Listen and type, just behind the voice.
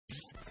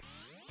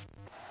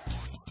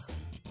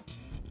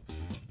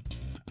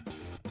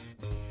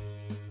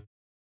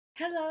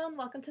Hello and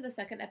welcome to the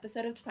second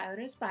episode of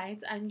Twilighters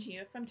Bites. I'm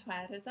Gia from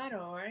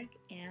Twilighters.org,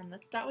 and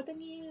let's start with the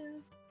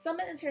news.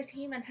 Summit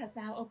Entertainment has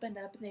now opened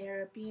up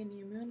their Be a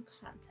New Moon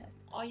contest.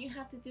 All you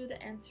have to do to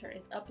enter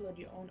is upload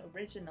your own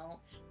original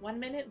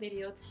 1-minute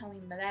video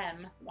telling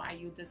them why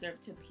you deserve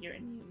to appear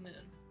in New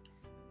Moon,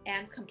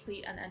 and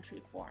complete an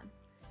entry form.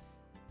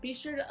 Be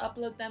sure to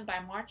upload them by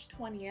March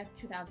 20th,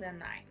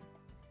 2009.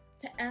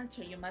 To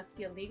enter, you must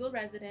be a legal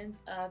resident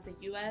of the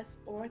US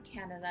or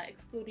Canada,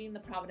 excluding the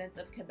province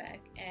of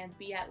Quebec, and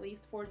be at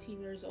least 14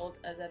 years old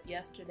as of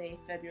yesterday,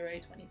 February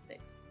 26th.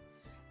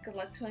 Good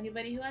luck to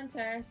anybody who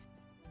enters!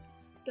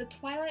 The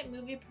Twilight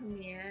movie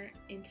premiere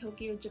in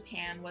Tokyo,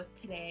 Japan was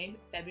today,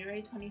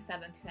 February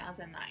 27,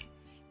 2009.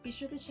 Be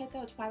sure to check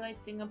out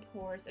Twilight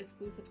Singapore's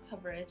exclusive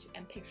coverage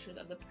and pictures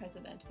of the press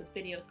event with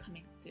videos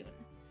coming soon.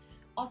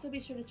 Also be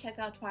sure to check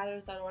out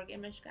Twilighters.org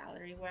image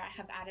gallery, where I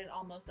have added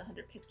almost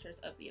 100 pictures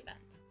of the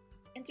event.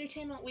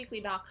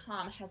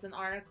 EntertainmentWeekly.com has an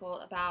article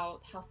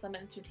about how Summit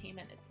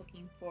Entertainment is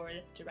looking for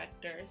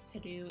directors to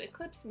do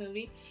Eclipse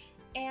movie,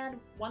 and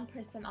one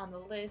person on the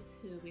list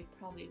who we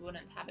probably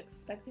wouldn't have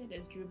expected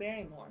is Drew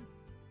Barrymore,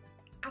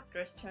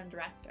 actress turned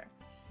director.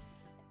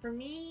 For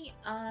me,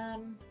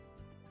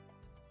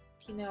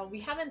 we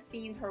haven't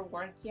seen her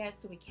work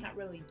yet, so we can't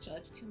really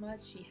judge too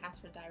much. She has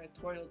her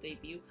directorial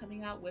debut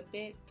coming out, Whip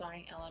It,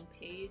 starring Ellen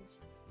Page.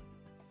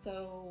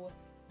 So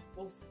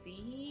we'll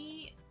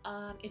see.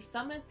 If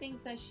someone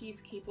thinks that she's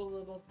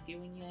capable of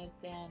doing it,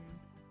 then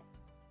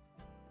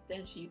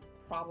she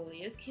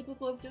probably is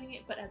capable of doing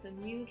it. But as a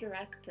new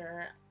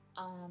director,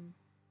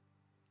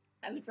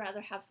 I would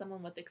rather have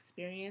someone with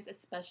experience,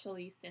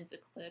 especially since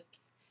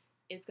Eclipse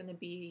is going to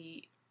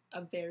be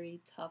a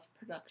very tough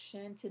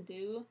production to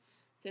do,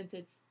 since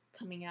it's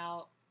coming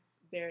out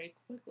very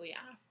quickly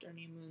after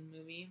New Moon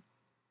movie.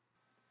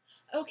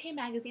 OK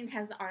Magazine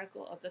has an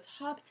article of the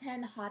top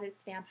 10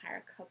 hottest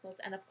vampire couples,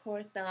 and of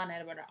course Bella and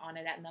Edward are on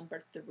it at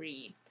number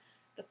 3.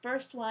 The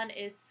first one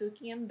is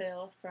Suki and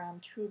Bill from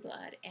True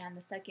Blood, and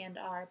the second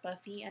are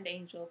Buffy and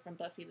Angel from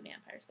Buffy the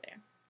Vampire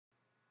Slayer.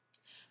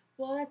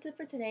 Well, that's it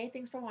for today.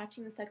 Thanks for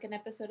watching the second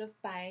episode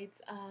of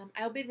Bites.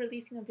 I'll be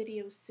releasing a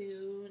video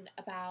soon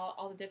about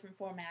all the different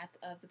formats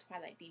of the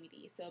Twilight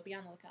DVD, so be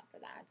on the lookout for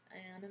that.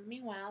 And in the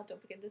meanwhile, don't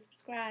forget to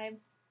subscribe.